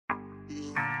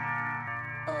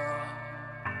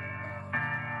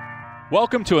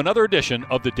Welcome to another edition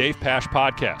of the Dave Pasch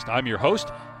Podcast. I'm your host,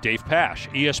 Dave Pasch,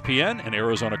 ESPN and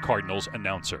Arizona Cardinals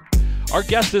announcer. Our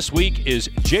guest this week is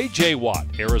J.J. Watt,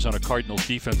 Arizona Cardinals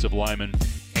defensive lineman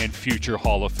and future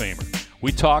Hall of Famer.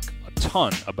 We talk a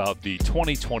ton about the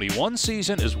 2021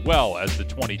 season as well as the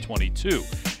 2022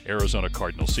 Arizona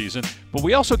Cardinals season, but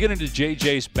we also get into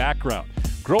J.J.'s background,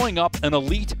 growing up an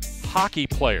elite hockey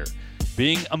player,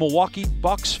 being a Milwaukee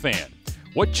Bucks fan,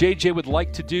 what J.J. would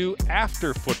like to do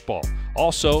after football.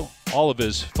 Also, all of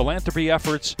his philanthropy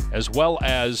efforts, as well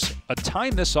as a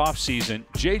time this offseason,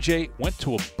 J.J. went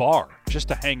to a bar just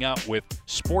to hang out with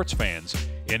sports fans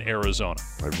in Arizona.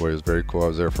 My boy was very cool. I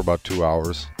was there for about 2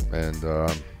 hours and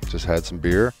just had some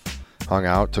beer, hung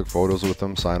out, took photos with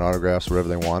them, signed autographs, whatever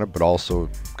they wanted, but also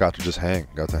got to just hang.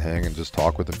 Got to hang and just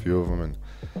talk with a few of them and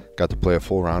got to play a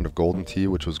full round of Golden Tee,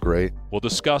 which was great. We'll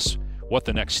discuss what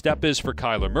the next step is for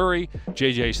Kyler Murray,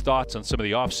 JJ's thoughts on some of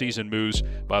the offseason moves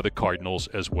by the Cardinals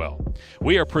as well.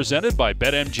 We are presented by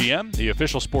BetMGM, the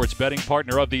official sports betting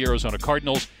partner of the Arizona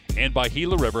Cardinals, and by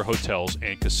Gila River Hotels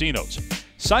and Casinos.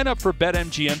 Sign up for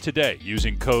BetMGM today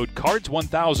using code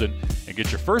CARDS1000 and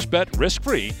get your first bet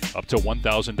risk-free up to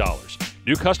 $1,000.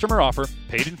 New customer offer,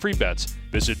 paid in free bets.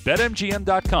 Visit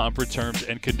BetMGM.com for terms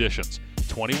and conditions.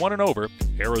 21 and over,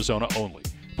 Arizona only.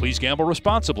 Please gamble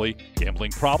responsibly.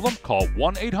 Gambling problem? Call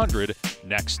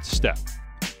 1-800-NEXT-STEP.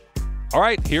 All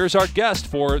right, here's our guest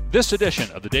for this edition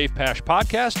of the Dave Pasch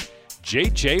Podcast,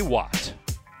 J.J. Watt.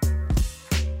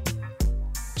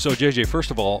 So, J.J., first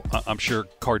of all, I'm sure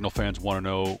Cardinal fans want to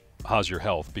know how's your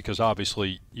health, because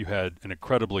obviously you had an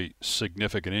incredibly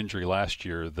significant injury last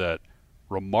year that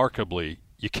remarkably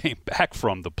you came back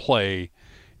from the play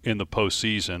in the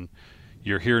postseason.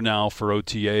 You're here now for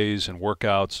OTAs and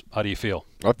workouts. How do you feel?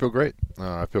 I feel great.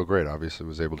 Obviously,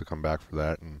 was able to come back for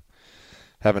that and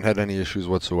haven't had any issues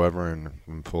whatsoever and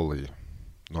I'm fully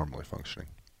normally functioning.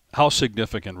 How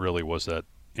significant really was that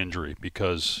injury?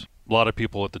 Because a lot of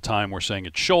people at the time were saying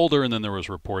it's shoulder, and then there was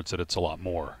reports that it's a lot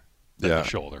more than the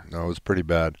shoulder. No, it was pretty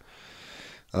bad.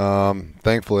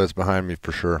 Thankfully, it's behind me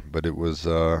for sure, but it was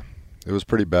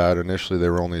pretty bad. Initially, they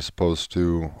were only supposed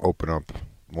to open up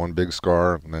one big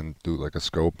scar and then do like a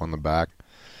scope on the back.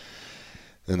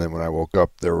 And then when I woke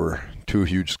up, there were two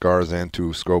huge scars and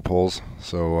two scope holes.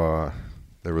 So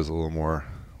there was a little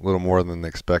more than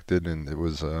expected, and it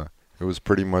was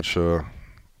pretty much a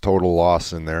total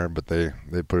loss in there. But they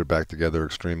put it back together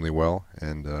extremely well,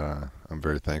 and I'm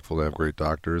very thankful to have great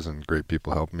doctors and great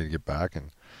people helping me to get back, and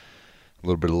a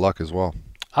little bit of luck as well.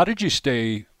 How did you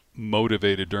stay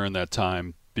motivated during that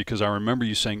time? Because I remember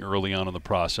you saying early on in the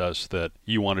process that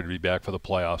you wanted to be back for the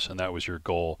playoffs and that was your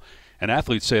goal. And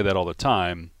athletes say that all the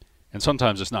time, and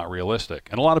sometimes it's not realistic.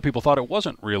 And a lot of people thought it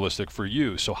wasn't realistic for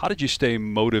you. So how did you stay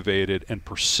motivated and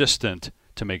persistent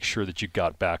to make sure that you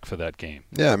got back for that game?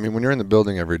 Yeah, I mean, when you're in the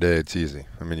building every day, it's easy.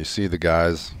 I mean, you see the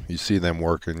guys, you see them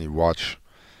working, you watch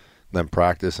them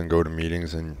practice and go to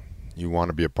meetings, and you want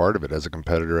to be a part of it. As a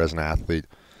competitor, as an athlete,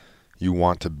 you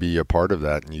want to be a part of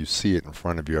that, and you see it in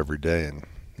front of you every day. And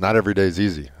not every day is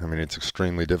easy. I mean, it's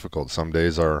extremely difficult. Some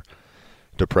days are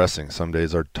depressing. Some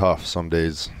days are tough. Some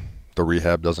days the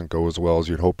rehab doesn't go as well as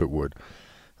you'd hope it would.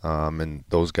 And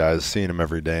those guys, seeing them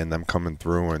every day and them coming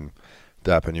through and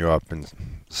dapping you up and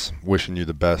wishing you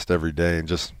the best every day and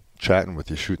just chatting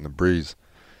with you, shooting the breeze,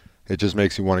 it just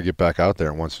makes you want to get back out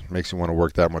there. And makes you want to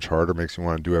work that much harder, makes you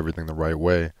want to do everything the right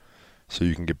way so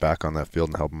you can get back on that field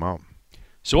and help them out.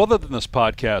 So other than this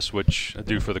podcast, which I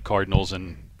do for the Cardinals,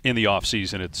 and in the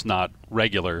offseason, it's not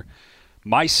regular.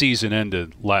 My season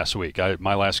ended last week.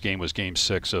 My last game was Game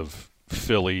 6 of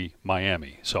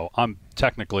Philly-Miami. So I'm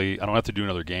technically, I don't have to do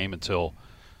another game until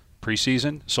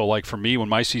preseason. So, like, for me, when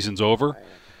my season's over,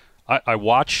 I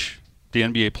watch the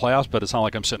NBA playoffs, but it's not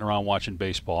like I'm sitting around watching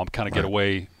baseball. I'm kind of get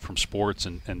away from sports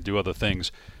and do other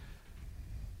things.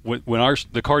 When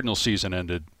the Cardinals season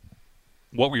ended,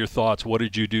 what were your thoughts? What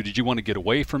did you do? Did you want to get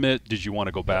away from it? Did you want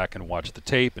to go back and watch the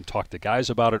tape and talk to guys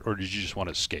about it, or did you just want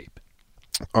to escape?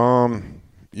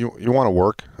 You want to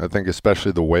work. I think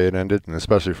especially the way it ended, and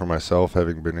especially for myself,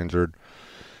 having been injured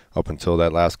up until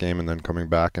that last game and then coming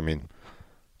back. I mean,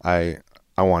 I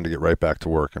wanted to get right back to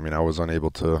work. I mean, I was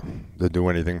unable to do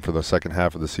anything for the second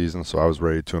half of the season, so I was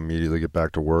ready to immediately get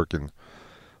back to work and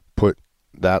put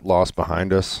that loss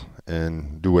behind us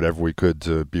and do whatever we could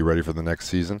to be ready for the next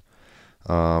season.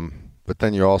 But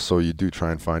then you do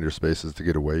try and find your spaces to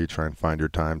get away. You try and find your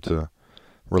time to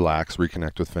relax,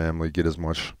 reconnect with family, get as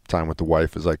much time with the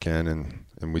wife as I can.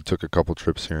 And we took a couple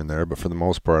trips here and there. But for the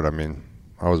most part, I mean,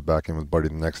 I was back in with Buddy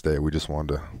the next day. We just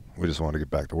wanted to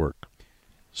get back to work.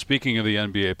 Speaking of the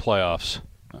NBA playoffs,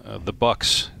 the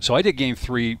Bucks. So I did Game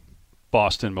 3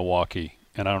 Boston, Milwaukee,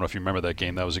 and I don't know if you remember that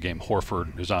game. That was a game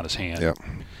Horford was on his hand. Yep.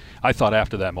 I thought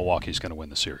after that Milwaukee's going to win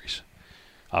the series.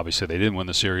 Obviously, they didn't win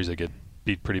the series. They get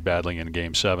beat pretty badly in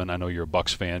Game 7. I know you're a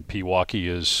Bucks fan. Pewaukee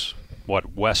is,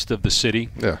 west of the city?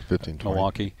 Yeah, 15-20.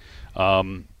 Milwaukee.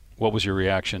 What was your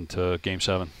reaction to Game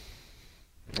 7?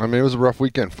 I mean, it was a rough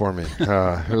weekend for me.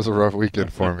 I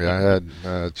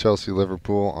had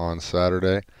Chelsea-Liverpool on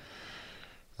Saturday.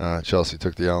 Chelsea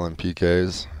took the L in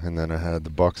PKs, and then I had the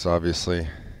Bucks, obviously.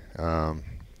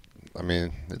 I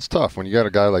mean, it's tough when you got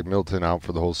a guy like Middleton out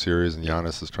for the whole series, and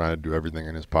Giannis is trying to do everything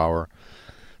in his power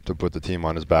to put the team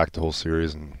on his back the whole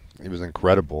series, and he was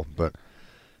incredible. But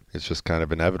it's just kind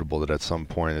of inevitable that at some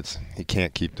point he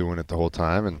can't keep doing it the whole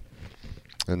time.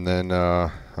 And then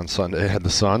on Sunday I had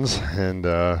the Suns, and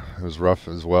it was rough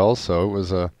as well. So it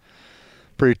was a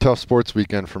pretty tough sports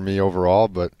weekend for me overall,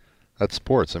 but that's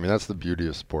sports. I mean, that's the beauty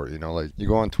of sport. You know, like you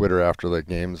go on Twitter after like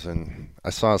games, and I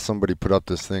saw somebody put up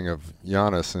this thing of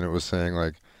Giannis, and it was saying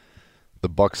like the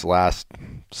Bucks last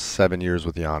 7 years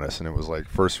with Giannis, and it was like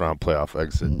first round playoff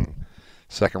exit,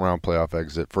 second round playoff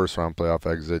exit, first round playoff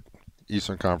exit,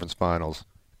 Eastern Conference Finals,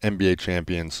 NBA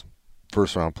champions,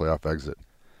 first round playoff exit.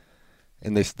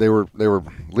 And they were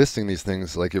listing these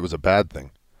things like it was a bad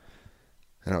thing.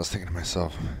 And I was thinking to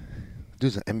myself,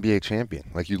 dude's an NBA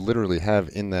champion. Like, you literally have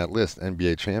in that list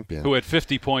NBA champion. Who had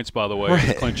 50 points, by the way, in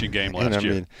the clinching game last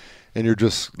year. And you're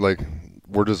just like,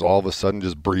 we're just all of a sudden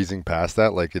just breezing past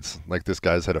that. Like, it's like this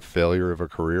guy's had a failure of a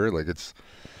career. Like, it's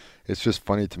just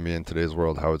funny to me in today's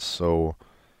world how it's so,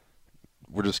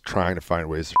 we're just trying to find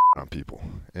ways to on people.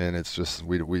 And it's just,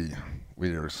 we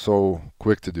are so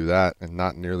quick to do that and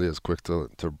not nearly as quick to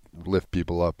lift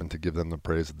people up and to give them the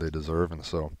praise that they deserve. And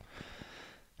so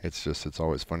it's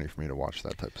always funny for me to watch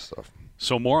that type of stuff.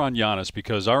 So more on Giannis,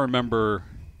 because I remember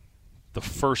the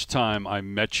first time I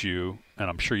met you, and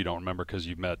I'm sure you don't remember because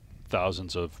you've met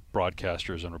thousands of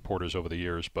broadcasters and reporters over the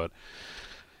years, but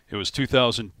it was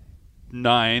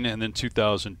 2009 and then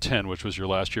 2010, which was your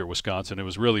last year at Wisconsin. It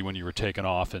was really when you were taking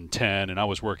off in 10, and I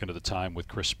was working at the time with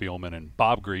Chris Spielman and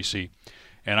Bob Greasy.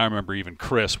 And I remember even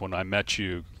Chris, when I met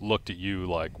you, looked at you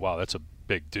like, wow, that's a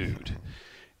big dude.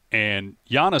 And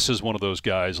Giannis is one of those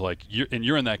guys, like,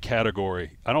 you're in that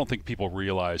category. I don't think people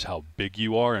realize how big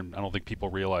you are, and I don't think people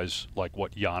realize, like,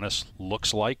 what Giannis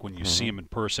looks like. When you see him in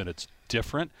person, it's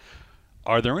different.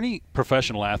 Are there any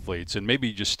professional athletes, and maybe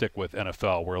you just stick with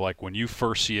NFL, where, like, when you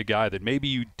first see a guy that maybe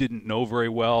you didn't know very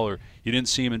well or you didn't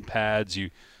see him in pads,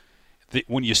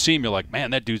 when you see him, you're like,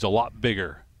 man, that dude's a lot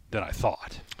bigger than I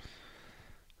thought?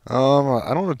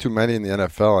 I don't know too many in the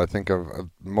NFL. I think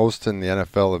most in the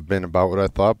NFL have been about what I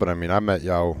thought. But I mean, I met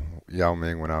Yao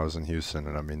Ming when I was in Houston,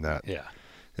 and I mean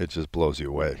it just blows you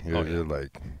away. You're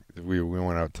like, we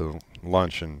went out to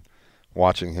lunch, and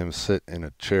watching him sit in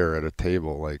a chair at a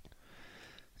table, like,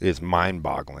 it's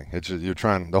mind-boggling. It's just, you're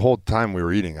trying, the whole time we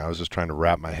were eating, I was just trying to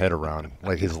wrap my head around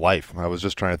like his life. I was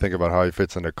just trying to think about how he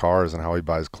fits into cars and how he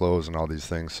buys clothes and all these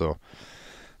things. So.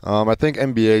 I think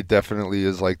NBA definitely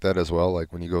is like that as well.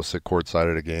 Like when you go sit courtside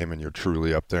at a game and you're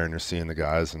truly up there and you're seeing the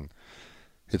guys, and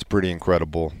it's pretty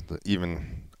incredible.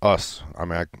 Even us, I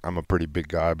mean, I'm a pretty big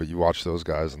guy, but you watch those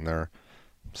guys and they're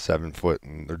 7 foot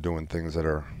and they're doing things that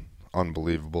are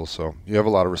unbelievable. So you have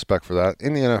a lot of respect for that.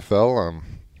 In the NFL,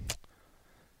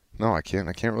 no, I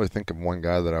can't really think of one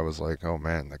guy that I was like, oh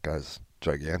man, that guy's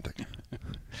gigantic.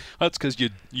 That's because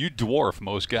you dwarf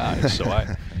most guys. So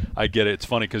I get it. It's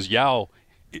funny because Yao.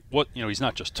 He's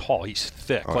not just tall, he's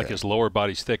thick. His lower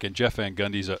body's thick. And Jeff Van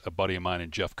Gundy's a buddy of mine,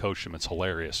 and Jeff coached him. It's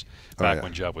hilarious back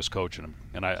when Jeff was coaching him.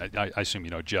 And I assume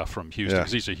you know Jeff from Houston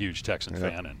because he's a huge Texan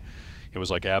fan. And it was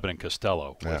like Abbott and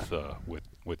Costello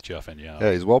with Jeff and Yao.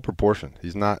 Yeah, he's well proportioned.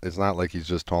 It's not like he's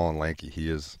just tall and lanky.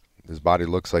 His body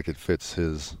looks like it fits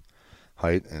his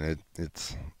height, and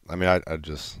it's. I mean, I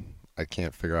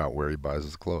can't figure out where he buys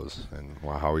his clothes and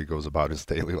how he goes about his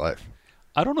daily life.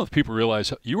 I don't know if people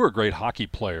realize you were a great hockey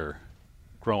player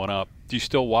growing up. Do you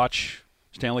still watch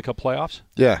Stanley Cup playoffs?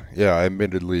 Yeah. I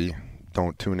admittedly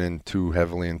don't tune in too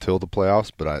heavily until the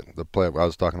playoffs, but I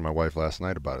was talking to my wife last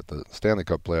night about it. The Stanley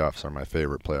Cup playoffs are my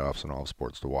favorite playoffs in all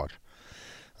sports to watch.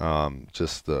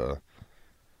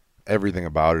 Everything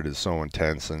about it is so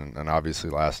intense, and obviously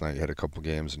last night you had a couple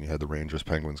games and you had the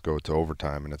Rangers-Penguins go to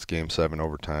overtime, and it's Game 7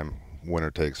 overtime,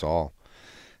 winner takes all.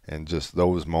 And just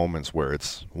those moments where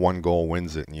it's one goal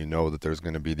wins it, and you know that there's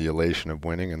going to be the elation of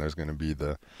winning and there's going to be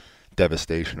the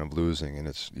devastation of losing,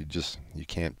 and you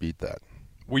can't beat that.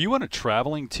 Were you on a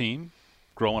traveling team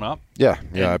growing up? Yeah,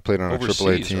 I played on a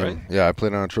AAA team. Right? Yeah, I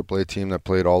played on a AAA team that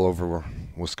played all over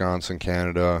Wisconsin,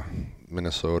 Canada,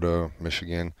 Minnesota,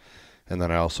 Michigan, and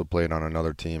then I also played on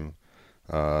another team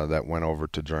that went over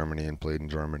to Germany and played in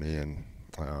Germany and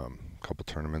a couple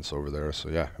tournaments over there. So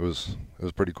yeah, it was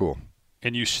pretty cool.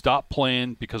 And you stopped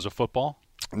playing because of football?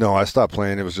 No, I stopped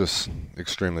playing. It was just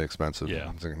extremely expensive.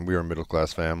 Yeah. We were a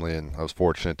middle-class family, and I was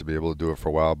fortunate to be able to do it for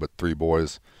a while. But 3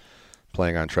 boys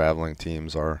playing on traveling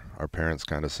teams, our parents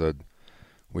kind of said,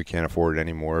 we can't afford it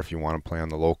anymore. If you want to play on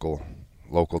the local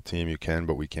team, you can,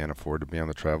 but we can't afford to be on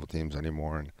the travel teams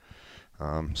anymore.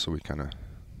 And so we kind of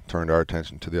turned our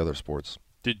attention to the other sports.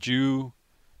 Did you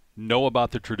know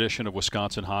about the tradition of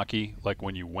Wisconsin hockey, like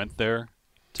when you went there?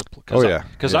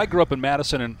 Because I grew up in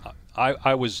Madison, and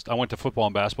I went to football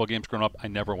and basketball games growing up. I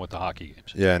never went to hockey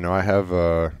games. Yeah, no, I have.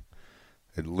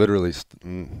 It literally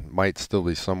might still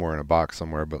be somewhere in a box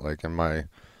somewhere, but like in my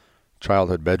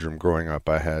childhood bedroom growing up,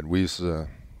 we used to,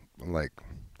 like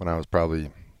when I was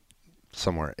probably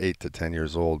somewhere 8 to 10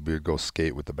 years old, we would go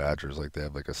skate with the Badgers. Like they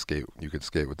have like you could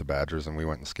skate with the Badgers, and we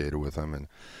went and skated with them, and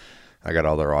I got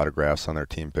all their autographs on their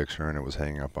team picture, and it was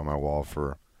hanging up on my wall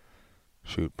for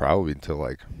probably until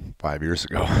like 5 years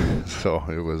ago. So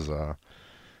it was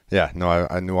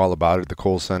I knew all about it. The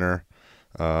Kohl Center,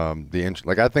 I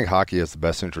think hockey has the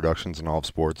best introductions in all of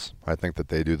sports. I think that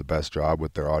they do the best job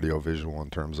with their audio visual in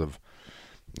terms of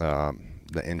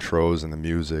the intros and the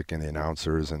music and the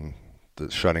announcers and the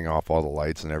shutting off all the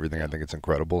lights and everything. I think it's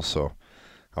incredible. So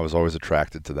I was always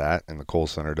attracted to that, and the Kohl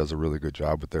Center does a really good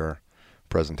job with their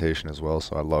presentation as well.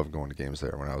 So I loved going to games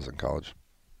there when I was in college.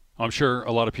 I'm sure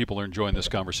a lot of people are enjoying this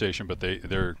conversation, but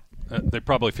they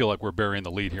probably feel like we're burying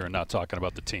the lead here and not talking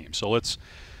about the team. So let's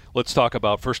talk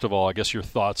about, first of all, I guess your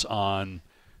thoughts on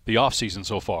the offseason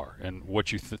so far and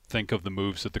what you think of the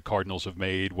moves that the Cardinals have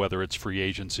made, whether it's free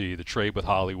agency, the trade with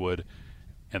Hollywood,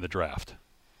 and the draft.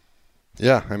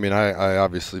 Yeah, I mean, I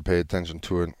obviously pay attention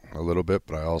to it a little bit,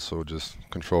 but I also just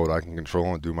control what I can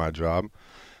control and do my job.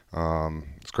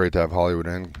 It's great to have Hollywood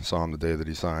in. Saw him the day that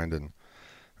he signed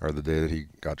or the day that he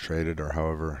got traded, or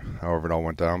however it all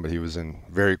went down. But he was in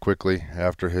very quickly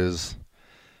after his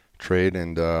trade,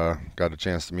 and got a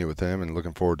chance to meet with him, and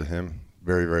looking forward to him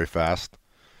very, very fast.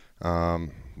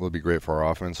 Will be great for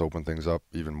our offense, open things up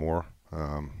even more.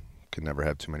 Can never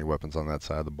have too many weapons on that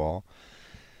side of the ball.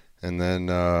 And then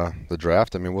the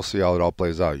draft, I mean, we'll see how it all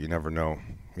plays out. You never know,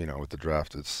 with the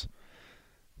draft. It's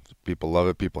people love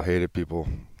it, people hate it,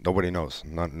 nobody knows.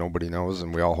 Nobody knows,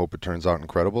 and we all hope it turns out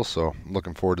incredible. So I'm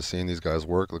looking forward to seeing these guys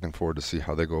work, looking forward to see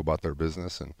how they go about their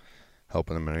business and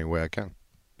helping them in any way I can.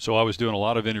 So I was doing a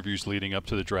lot of interviews leading up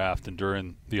to the draft and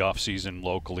during the offseason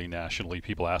locally, nationally,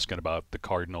 people asking about the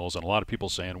Cardinals, and a lot of people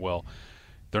saying, well,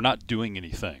 they're not doing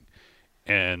anything.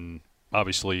 And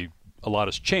obviously a lot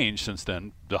has changed since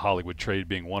then, the Hollywood trade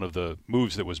being one of the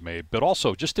moves that was made. But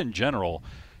also, just in general,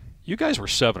 you guys were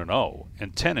 7-0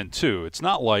 and 10-2. It's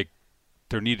not like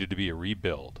there needed to be a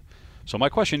rebuild. So my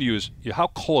question to you is, how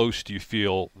close do you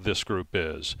feel this group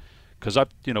is? Because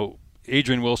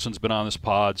Adrian Wilson's been on this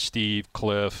pod, Steve,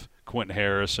 Cliff, Quentin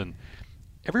Harris, and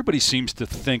everybody seems to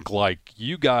think like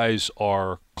you guys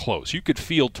are close. You could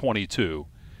field 22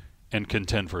 and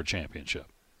contend for a championship.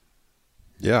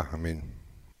 Yeah, I mean,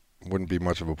 wouldn't be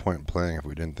much of a point in playing if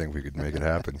we didn't think we could make it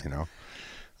happen,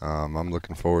 I'm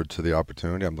looking forward to the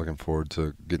opportunity. I'm looking forward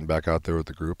to getting back out there with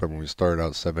the group. I mean, we started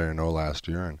out 7-0 last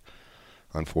year, and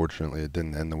unfortunately it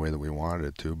didn't end the way that we wanted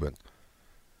it to. But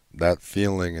that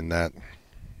feeling and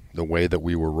the way that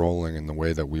we were rolling and the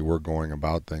way that we were going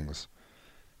about things,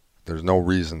 there's no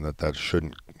reason that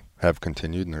shouldn't have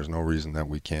continued, and there's no reason that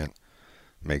we can't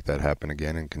make that happen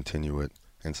again and continue it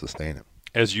and sustain it.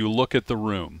 As you look at the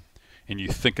room and you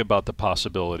think about the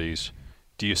possibilities,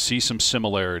 do you see some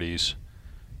similarities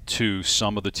to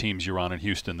some of the teams you're on in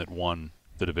Houston that won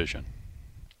the division?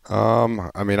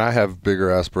 I mean, I have bigger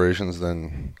aspirations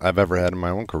than I've ever had in my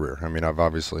own career. I mean, I've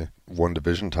obviously won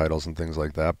division titles and things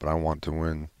like that, but I want to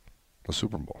win a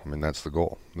Super Bowl. I mean, that's the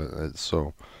goal.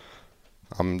 So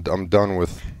I'm done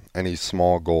with any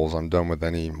small goals. I'm done with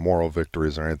any moral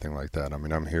victories or anything like that. I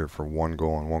mean, I'm here for one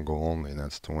goal and one goal only, and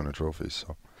that's to win a trophy.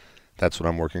 So that's what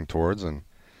I'm working towards, and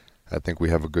I think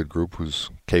we have a good group who's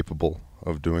capable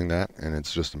of doing that, and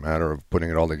it's just a matter of putting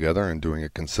it all together and doing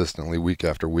it consistently week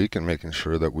after week and making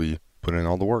sure that we put in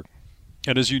all the work.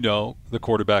 And as you know, the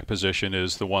quarterback position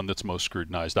is the one that's most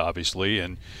scrutinized, obviously,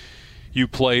 and you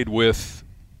played with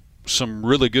some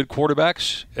really good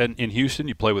quarterbacks in Houston.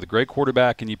 You played with a great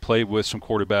quarterback, and you played with some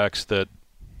quarterbacks that,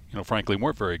 frankly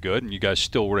weren't very good, and you guys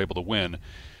still were able to win.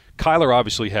 Kyler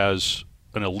obviously has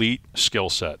an elite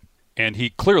skill set, and he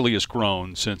clearly has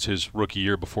grown since his rookie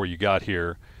year before you got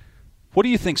here. What do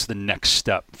you think's the next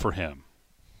step for him?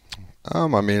 I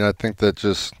mean, I think that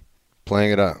just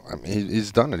playing it at, I mean,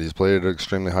 he's done it. He's played at an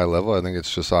extremely high level. I think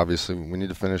it's just obviously we need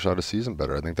to finish out a season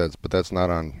better. I think that's not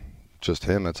on just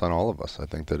him. That's on all of us. I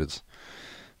think that it's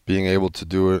being able to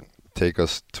do it, take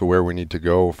us to where we need to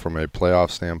go from a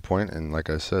playoff standpoint, and like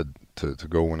I said, to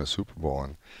go win a Super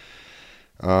Bowl.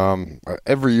 And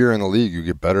every year in the league, you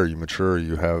get better, you mature,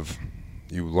 you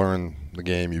learn the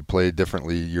game, you play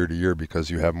differently year to year because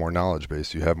you have more knowledge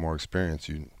base, you have more experience,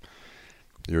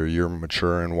 you're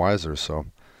mature and wiser. So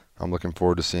I'm looking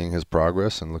forward to seeing his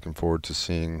progress and looking forward to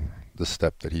seeing the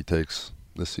step that he takes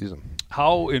this season.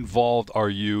 How involved are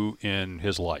you in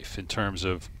his life in terms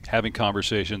of having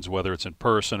conversations, whether it's in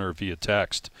person or via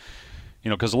text?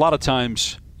 Because a lot of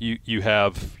times you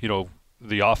have,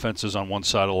 the offense is on one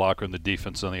side of the locker and the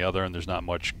defense on the other, and there's not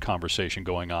much conversation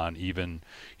going on even,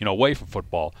 away from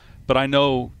football. But I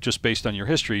know just based on your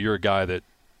history, you're a guy that,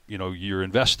 you're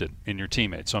invested in your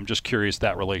teammates. So I'm just curious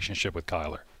that relationship with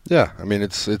Kyler. Yeah, I mean,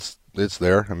 it's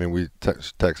there. I mean, we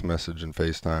text message and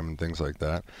FaceTime and things like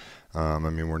that. I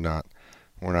mean, we're not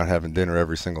having dinner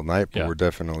every single night, but we're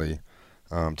definitely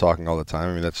talking all the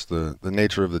time. I mean, that's the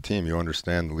nature of the team. You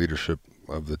understand the leadership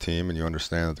of the team, and you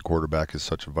understand that the quarterback is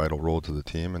such a vital role to the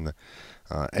team. And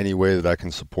any way that I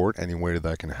can support, any way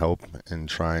that I can help and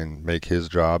try and make his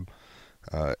job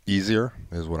easier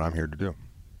is what I'm here to do.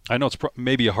 I know it's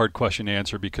maybe a hard question to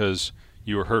answer because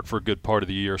you were hurt for a good part of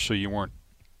the year, so you weren't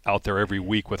out there every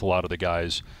week with a lot of the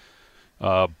guys.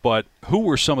 But who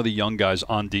were some of the young guys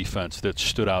on defense that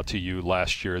stood out to you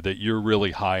last year that you're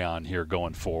really high on here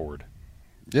going forward?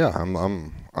 Yeah, I'm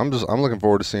looking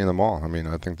forward to seeing them all. I mean,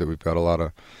 I think that we've got a lot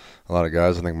of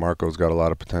guys. I think Marco's got a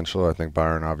lot of potential. I think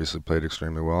Byron obviously played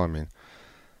extremely well. I mean,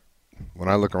 when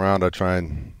I look around, I try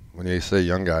and when you say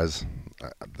young guys,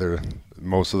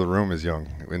 most of the room is young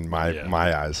in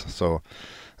my eyes. So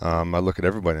I look at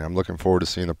everybody, and I'm looking forward to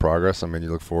seeing the progress. I mean,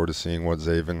 you look forward to seeing what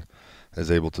Zaven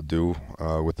is able to do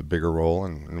with a bigger role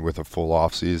and with a full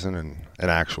off-season and an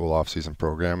actual off-season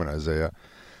program, and Isaiah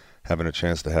having a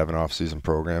chance to have an off-season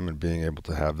program and being able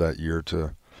to have that year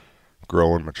to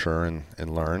grow and mature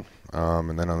and learn.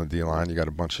 And then on the D-line, you got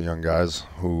a bunch of young guys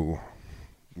who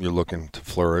you're looking to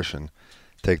flourish and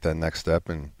take that next step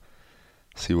and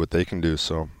see what they can do.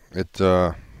 So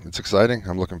it's exciting.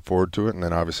 I'm looking forward to it. And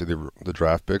then obviously the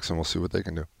draft picks, and we'll see what they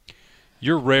can do.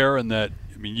 You're rare in that,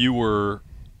 I mean, you were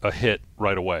a hit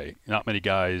right away. Not many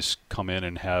guys come in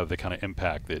and have the kind of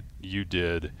impact that you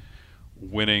did,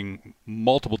 winning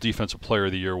multiple Defensive Player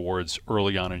of the Year awards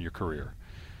early on in your career.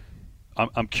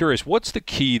 I'm curious, what's the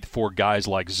key for guys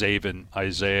like Zaven,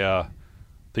 Isaiah,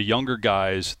 the younger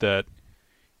guys that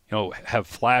have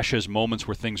flashes, moments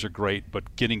where things are great,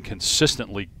 but getting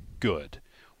consistently good?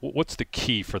 What's the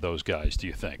key for those guys, do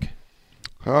you think?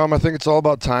 I think it's all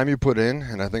about time you put in,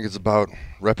 and I think it's about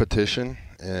repetition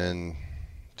and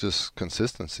just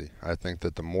consistency. I think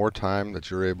that the more time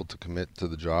that you're able to commit to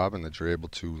the job and that you're able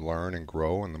to learn and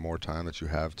grow, and the more time that you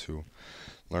have to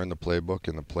learn the playbook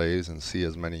and the plays and see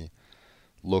as many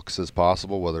looks as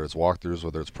possible, whether it's walkthroughs,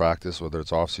 whether it's practice, whether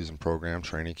it's off-season program,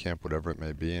 training camp, whatever it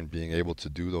may be, and being able to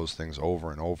do those things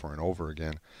over and over and over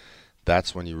again,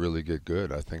 that's when you really get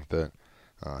good. I think that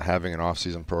having an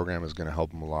off-season program is going to help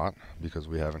them a lot because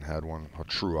we haven't had a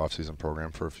true off-season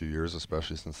program for a few years,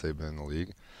 especially since they've been in the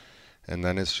league. And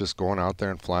then it's just going out there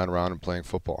and flying around and playing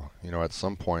football. At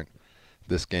some point,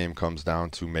 this game comes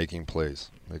down to making plays.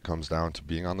 It comes down to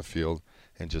being on the field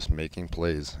and just making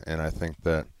plays. And I think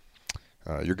that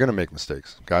you're going to make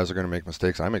mistakes. Guys are going to make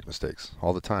mistakes. I make mistakes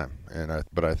all the time.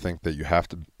 But I think that you have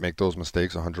to make those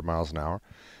mistakes 100 miles an hour,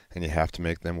 and you have to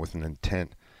make them with an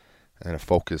intent and a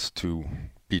focus to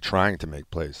be trying to make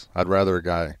plays. I'd rather a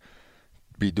guy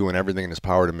be doing everything in his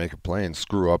power to make a play and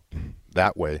screw up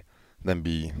that way than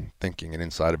be thinking and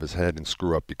inside of his head and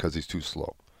screw up because he's too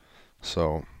slow.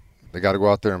 So they got to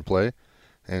go out there and play.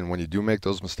 And when you do make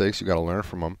those mistakes, you got to learn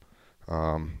from them.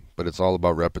 But it's all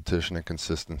about repetition and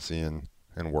consistency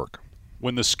and work.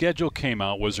 When the schedule came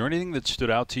out, was there anything that stood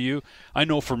out to you? I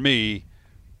know for me,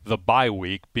 the bye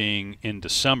week being in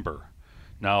December.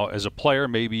 Now, as a player,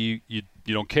 maybe you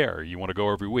don't care. You want to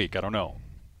go every week. I don't know.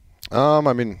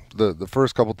 I mean, the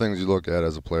first couple things you look at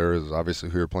as a player is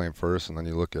obviously who you're playing first, and then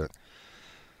you look at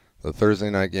the Thursday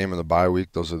night game and the bye week.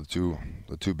 Those are the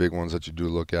two big ones that you do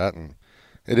look at, and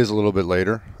it is a little bit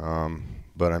later.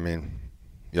 But I mean,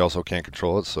 you also can't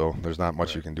control it, so there's not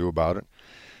much you can do about it.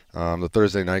 The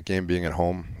Thursday night game being at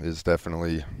home is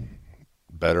definitely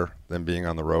better than being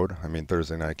on the road. I mean,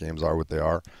 Thursday night games are what they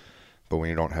are, but when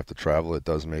you don't have to travel, it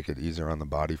does make it easier on the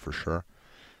body for sure.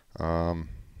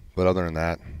 But other than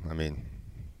that, I mean,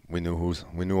 we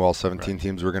knew all 17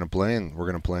 teams were going to play, and we're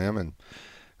going to play them, and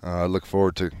I look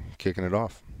forward to kicking it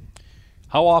off.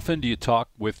 How often do you talk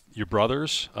with your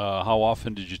brothers? How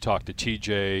often did you talk to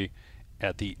TJ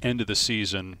at the end of the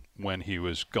season when he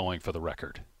was going for the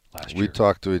record last year? We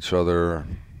talk to each other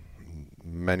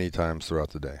many times throughout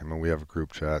the day. I mean, we have a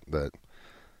group chat that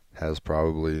has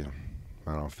probably,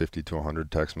 50 to 100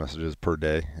 text messages per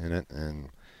day in it, and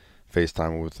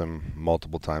FaceTime with them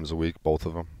multiple times a week, both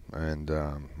of them. And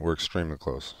we're extremely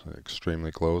close.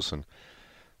 And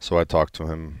so I talked to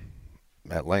him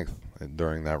at length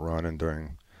during that run and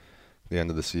during the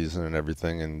end of the season and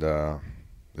everything. And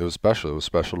it was special. It was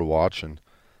special to watch. And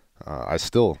I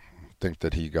still think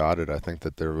that he got it. I think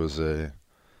that there was I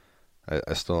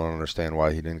still don't understand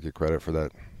why he didn't get credit for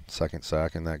that second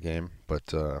sack in that game.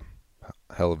 But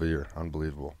hell of a year.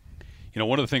 Unbelievable.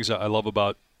 One of the things I love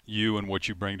about you and what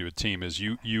you bring to a team is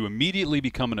you immediately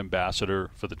become an ambassador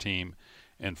for the team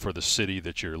and for the city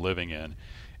that you're living in.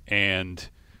 And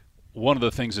one of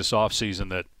the things this offseason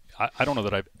that I don't know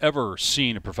that I've ever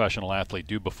seen a professional athlete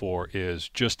do before is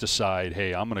just decide,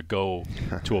 hey, I'm going to go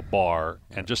to a bar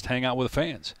and just hang out with the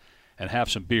fans and have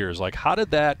some beers. Like, how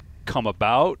did that come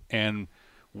about, and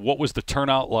what was the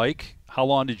turnout like? How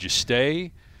long did you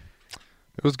stay?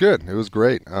 It was good. It was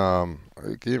great.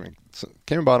 It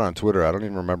came about on Twitter. I don't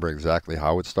even remember exactly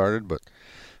how it started, but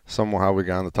somehow we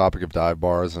got on the topic of dive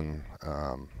bars, and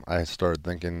I started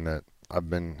thinking that I've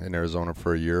been in Arizona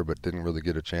for a year but didn't really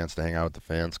get a chance to hang out with the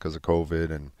fans because of COVID,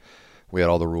 and we had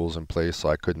all the rules in place,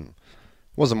 so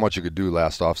wasn't much you could do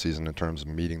last offseason in terms of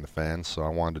meeting the fans, so I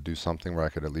wanted to do something where I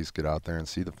could at least get out there and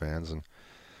see the fans.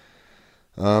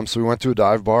 And so we went to a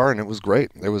dive bar, and it was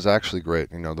great. It was actually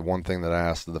great. The one thing that I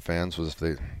asked of the fans was if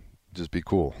they just be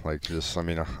cool. I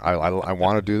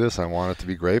want to do this. I want it to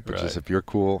be great, but just if you're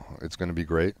cool, it's going to be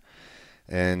great.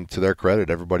 And to their credit,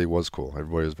 everybody was cool.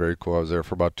 Everybody was very cool. I was there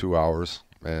for about 2 hours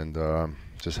and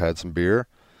just had some beer,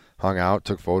 hung out,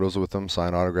 took photos with them,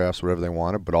 signed autographs, whatever they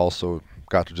wanted, but also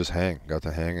got to just hang. Got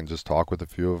to hang and just talk with a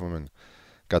few of them, and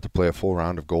got to play a full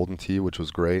round of Golden Tee, which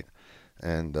was great.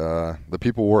 And the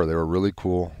people they were really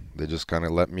cool. They just kind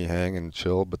of let me hang and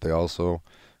chill, but they also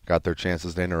got their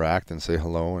chances to interact and say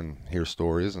hello and hear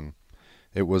stories. And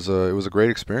it was a great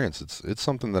experience. It's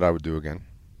something that I would do again.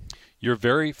 You're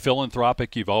very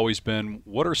philanthropic. You've always been.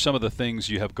 What are some of the things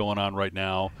you have going on right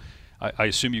now? I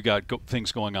assume you got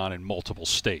things going on in multiple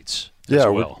states as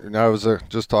well. I was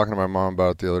just talking to my mom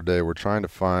about it the other day. We're trying to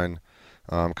find,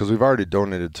 because we've already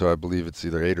donated to, I believe it's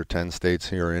either 8 or 10 states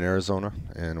here in Arizona,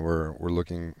 and we're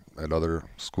looking at other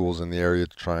schools in the area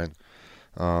to try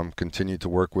and continue to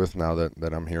work with now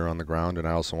that I'm here on the ground. And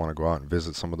I also want to go out and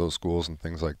visit some of those schools and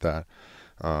things like that.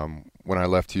 When I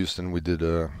left Houston, we did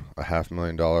a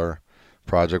 $500,000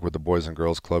 project with the Boys and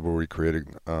Girls Club where we created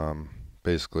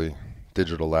basically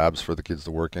digital labs for the kids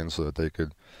to work in so that they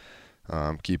could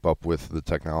keep up with the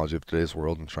technology of today's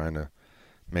world, and trying to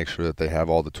make sure that they have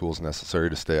all the tools necessary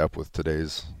to stay up with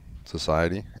today's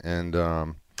society. And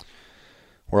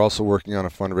we're also working on a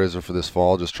fundraiser for this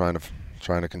fall, just trying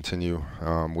to continue.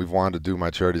 We've wanted to do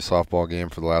my charity softball game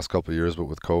for the last couple of years, but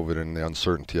with COVID and the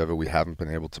uncertainty of it, we haven't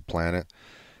been able to plan it.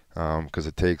 Because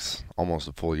it takes almost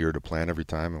a full year to plan every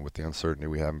time, and with the uncertainty,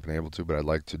 we haven't been able to. But I'd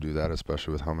like to do that,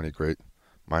 especially with how many great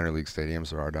minor league stadiums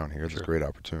there are down here. It's a great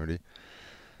opportunity.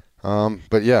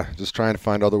 But yeah, just trying to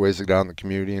find other ways to get out in the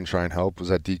community and try and help.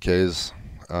 Was at DK's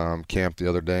camp the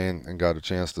other day and got a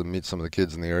chance to meet some of the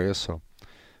kids in the area. So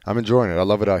I'm enjoying it. I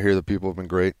love it out here. The people have been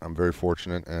great. I'm very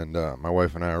fortunate, and my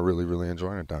wife and I are really, really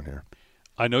enjoying it down here.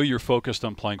 I know you're focused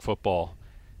on playing football.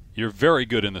 You're very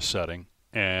good in this setting,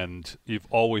 and you've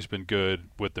always been good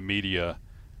with the media.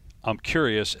 I'm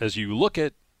curious, as you look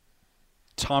at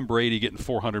Tom Brady getting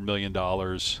 $400 million,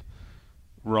 Romo,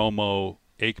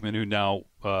 Aikman, who now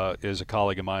is a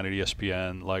colleague of mine at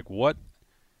ESPN, like, what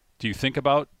do you think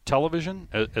about television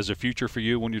as a future for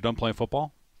you when you're done playing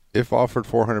football? If offered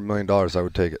 $400 million, I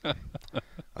would take it.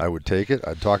 I would take it.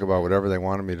 I'd talk about whatever they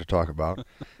wanted me to talk about,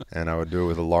 and I would do it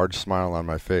with a large smile on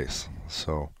my face.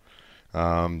 So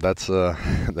that's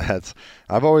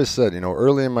I've always said,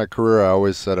 early in my career, I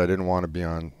always said I didn't want to be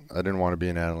an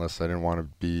analyst. I didn't want to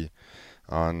be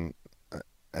on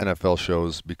NFL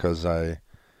shows because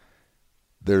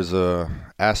there's a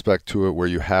aspect to it where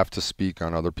you have to speak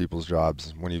on other people's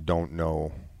jobs when you don't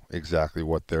know exactly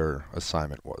what their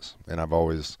assignment was. And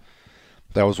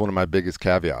that was one of my biggest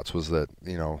caveats, was that,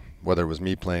 whether it was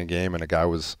me playing a game and a guy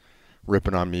was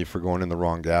ripping on me for going in the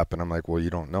wrong gap, and I'm like, well,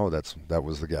 you don't know that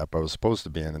was the gap I was supposed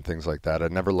to be in, and things like that. I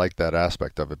never liked that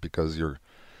aspect of it, because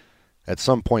at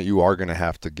some point you are going to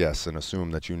have to guess and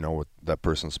assume that you know what that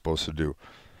person's supposed to do.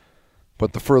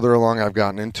 But the further along I've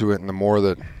gotten into it, and the more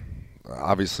that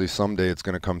obviously someday it's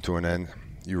going to come to an end,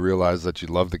 you realize that you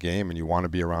love the game and you want to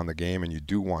be around the game and you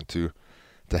do want to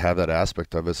have that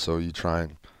aspect of it. So you try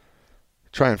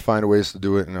and find ways to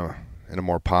do it in a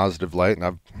more positive light.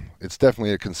 And it's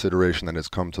definitely a consideration that has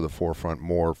come to the forefront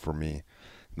more for me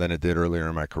than it did earlier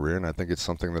in my career. And I think it's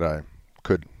something that I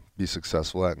could be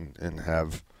successful at and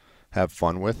have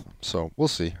fun with. So we'll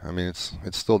see. I mean,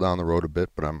 it's still down the road a bit,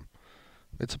 but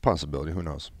it's a possibility. Who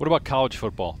knows? What about college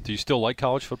football? Do you still like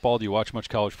college football? Do you watch much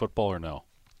college football or no?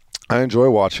 I enjoy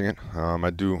watching it. I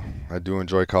do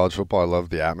enjoy college football. I love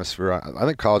the atmosphere. I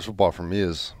think college football for me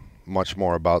is much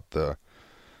more about the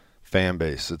fan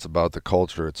base. It's about the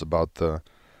culture. It's about the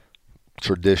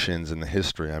traditions and the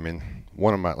history. I mean,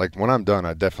 when I'm done,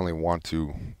 I definitely want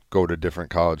to go to different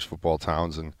college football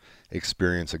towns and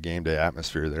experience a game day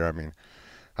atmosphere there. I mean,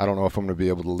 I don't know if I'm going to be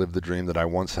able to live the dream that I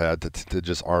once had to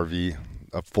just RV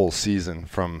a full season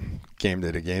from game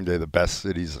day to game day, the best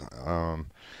cities.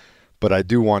 But I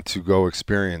do want to go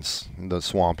experience the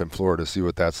swamp in Florida, see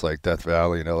what that's like, Death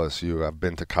Valley and LSU. I've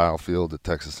been to Kyle Field at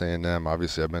Texas A&M.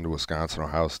 Obviously, I've been to Wisconsin,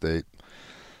 Ohio State,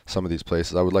 some of these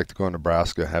places. I would like to go to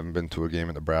Nebraska. Haven't been to a game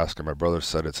in Nebraska. My brother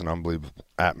said it's an unbelievable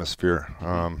atmosphere.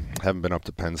 Haven't been up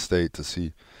to Penn State to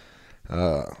see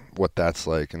what that's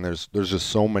like. And there's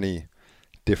just so many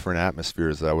different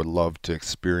atmospheres that I would love to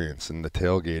experience, and the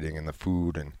tailgating and the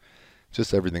food and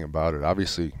just everything about it.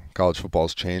 Obviously, college football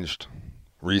has changed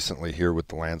recently here with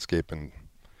the landscape and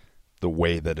the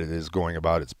way that it is going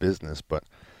about its business, but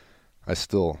I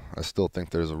still think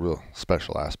there's a real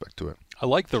special aspect to it. I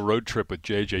like the road trip with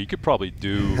JJ. You could probably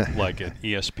do like an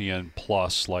ESPN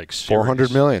Plus like series.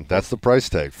 $400 million. That's the price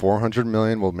tag. $400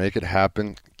 million will make it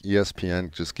happen.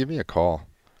 ESPN, just give me a call.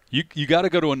 You got to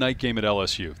go to a night game at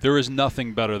LSU. There is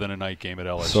nothing better than a night game at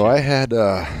LSU. So I had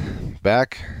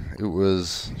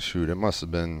it must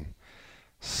have been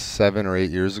 7 or 8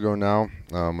 years ago now.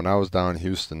 When I was down in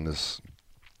Houston,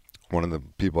 one of the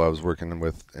people I was working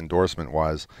with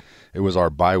endorsement-wise, it was our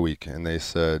bye week, and they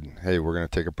said, hey, we're going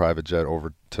to take a private jet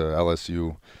over to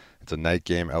LSU. It's a night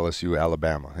game, LSU,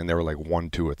 Alabama. And they were like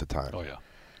 1-2 at the time. Oh, yeah.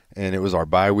 And it was our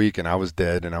bye week, and I was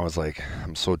dead, and I was like,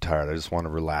 I'm so tired. I just want to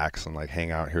relax and like hang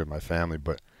out here with my family.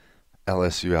 But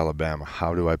LSU, Alabama,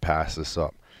 how do I pass this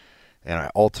up? And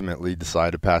I ultimately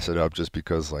decided to pass it up just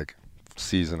because, like,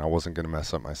 I wasn't going to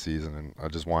mess up my season, and I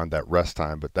just wanted that rest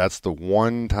time. But that's the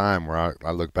one time where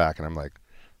I look back and I'm like,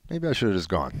 maybe I should have just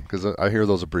gone, because I hear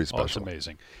those are pretty special. Oh, it's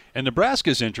amazing. And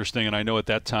Nebraska's interesting, and I know at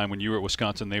that time when you were at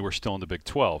Wisconsin, they were still in the Big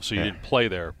 12, so you didn't play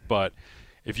there. But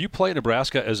if you play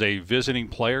Nebraska as a visiting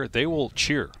player, they will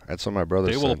cheer. That's what my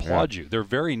brother said. They will applaud you. They're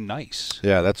very nice.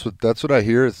 Yeah, that's what I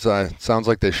hear. It sounds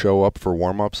like they show up for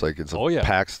warm-ups, like it's a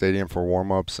packed stadium for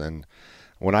warm-ups. And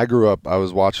when I grew up, I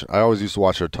always used to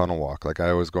watch their tunnel walk. Like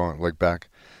I would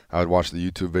watch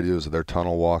the YouTube videos of their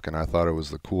tunnel walk, and I thought it was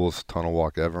the coolest tunnel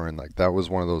walk ever. And like that was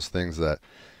one of those things that,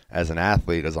 as an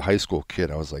athlete, as a high school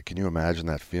kid, I was like, can you imagine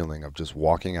that feeling of just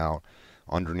walking out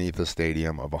underneath a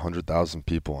stadium of 100,000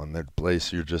 people in their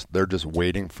place? They're just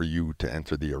waiting for you to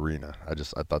enter the arena.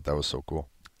 I thought that was so cool.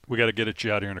 We got to get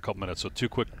you out here in a couple minutes. So 2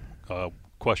 quick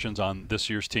questions on this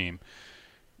year's team.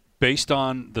 Based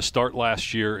on the start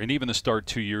last year and even the start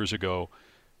 2 years ago,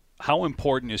 how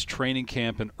important is training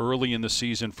camp and early in the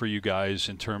season for you guys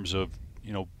in terms of,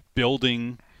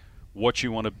 building what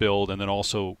you want to build and then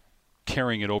also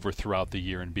carrying it over throughout the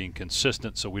year and being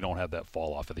consistent so we don't have that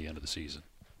fall off at the end of the season?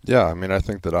 Yeah, I mean, I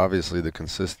think that obviously the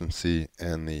consistency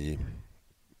and the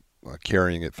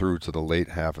carrying it through to the late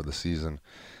half of the season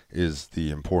is the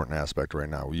important aspect right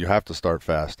now. You have to start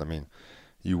fast. I mean,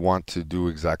 you want to do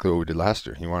exactly what we did last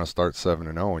year. You want to start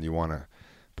 7-0, and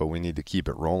but we need to keep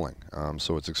it rolling.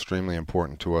 So it's extremely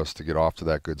important to us to get off to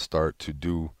that good start, to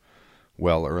do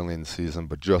well early in the season.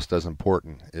 But just as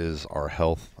important is our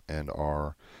health and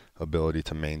our ability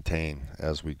to maintain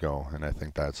as we go. And I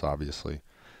think that's obviously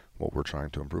what we're trying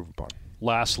to improve upon.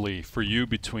 Lastly, for you,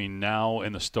 between now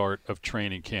and the start of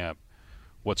training camp,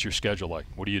 what's your schedule like?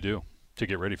 What do you do to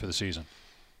get ready for the season?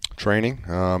 Training.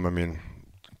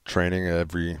 Training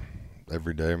every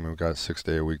day. I mean, we've got a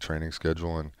 6-day-a-week training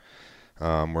schedule, and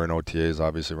we're in OTAs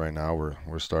obviously right now.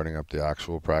 We're starting up the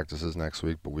actual practices next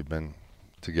week, but we've been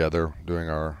together doing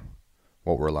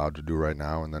what we're allowed to do right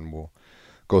now, and then we'll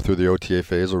go through the OTA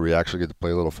phase where we actually get to play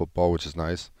a little football, which is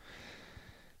nice.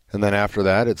 And then after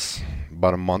that, it's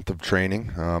about a month of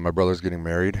training. My brother's getting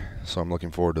married, so I'm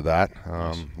looking forward to that.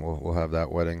 Nice. We'll have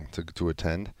that wedding to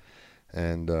attend.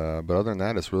 And but other than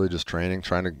that, it's really just training,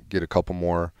 trying to get a couple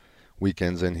more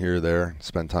weekends in here or there,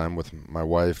 spend time with my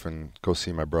wife and go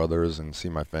see my brothers and see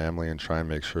my family and try and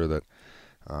make sure that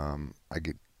I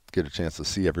get a chance to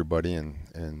see everybody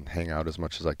and hang out as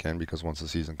much as I can, because once the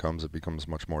season comes, it becomes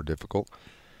much more difficult.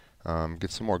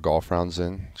 Get some more golf rounds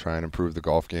in, try and improve the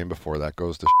golf game before that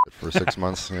goes to shit for 6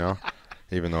 months,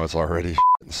 even though it's already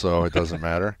shit, so it doesn't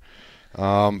matter.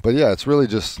 But yeah, it's really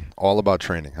just all about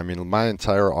training. I mean, my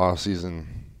entire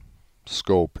off-season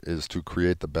scope is to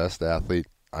create the best athlete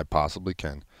I possibly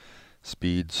can.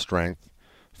 Speed, strength,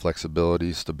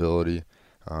 flexibility, stability,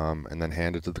 and then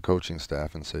hand it to the coaching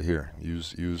staff and say, here,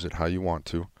 use it how you want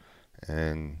to,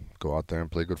 and go out there and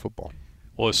play good football.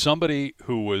 Well, as somebody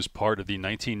who was part of the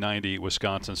 1990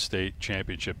 Wisconsin State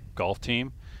Championship golf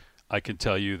team, I can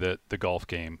tell you that the golf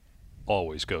game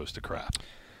always goes to crap,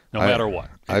 no matter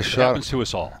what. It happens to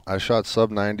us all. I shot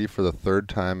sub 90 for the 3rd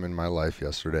time in my life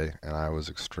yesterday, and I was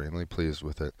extremely pleased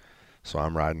with it. So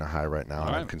I'm riding a high right now,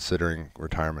 and I'm considering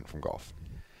retirement from golf.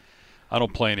 I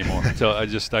don't play anymore. So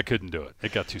I couldn't do it.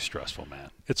 It got too stressful, man.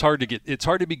 It's hard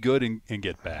to be good and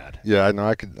get bad. Yeah, I know.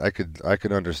 I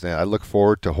could understand. I look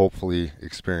forward to hopefully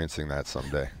experiencing that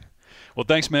someday. Well,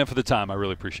 thanks, man, for the time. I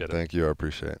really appreciate it. Thank you. I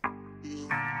appreciate it.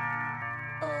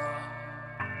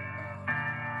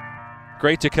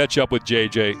 Great to catch up with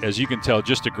JJ. As you can tell,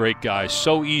 just a great guy.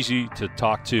 So easy to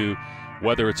talk to,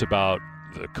 whether it's about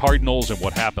the Cardinals and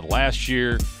what happened last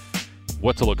year,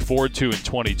 what to look forward to in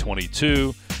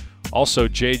 2022. Also,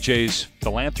 JJ's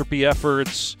philanthropy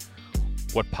efforts,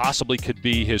 what possibly could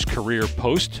be his career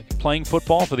post playing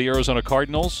football for the Arizona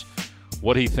Cardinals,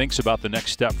 what he thinks about the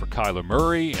next step for Kyler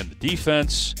Murray and the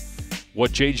defense,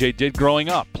 what JJ did growing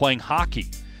up playing hockey,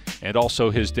 and also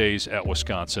his days at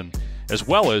Wisconsin, as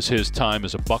well as his time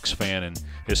as a Bucs fan and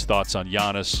his thoughts on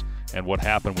Giannis and what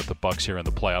happened with the Bucs here in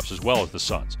the playoffs, as well as the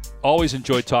Suns. Always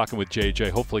enjoyed talking with JJ.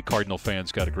 Hopefully Cardinal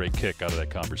fans got a great kick out of that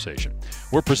conversation.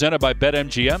 We're presented by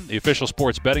BetMGM, the official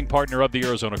sports betting partner of the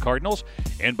Arizona Cardinals,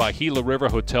 and by Gila River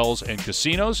Hotels and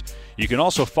Casinos. You can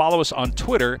also follow us on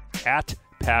Twitter at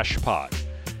PashPod.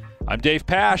 I'm Dave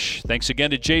Pash. Thanks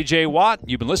again to JJ Watt.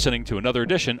 You've been listening to another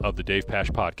edition of the Dave Pash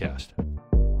Podcast.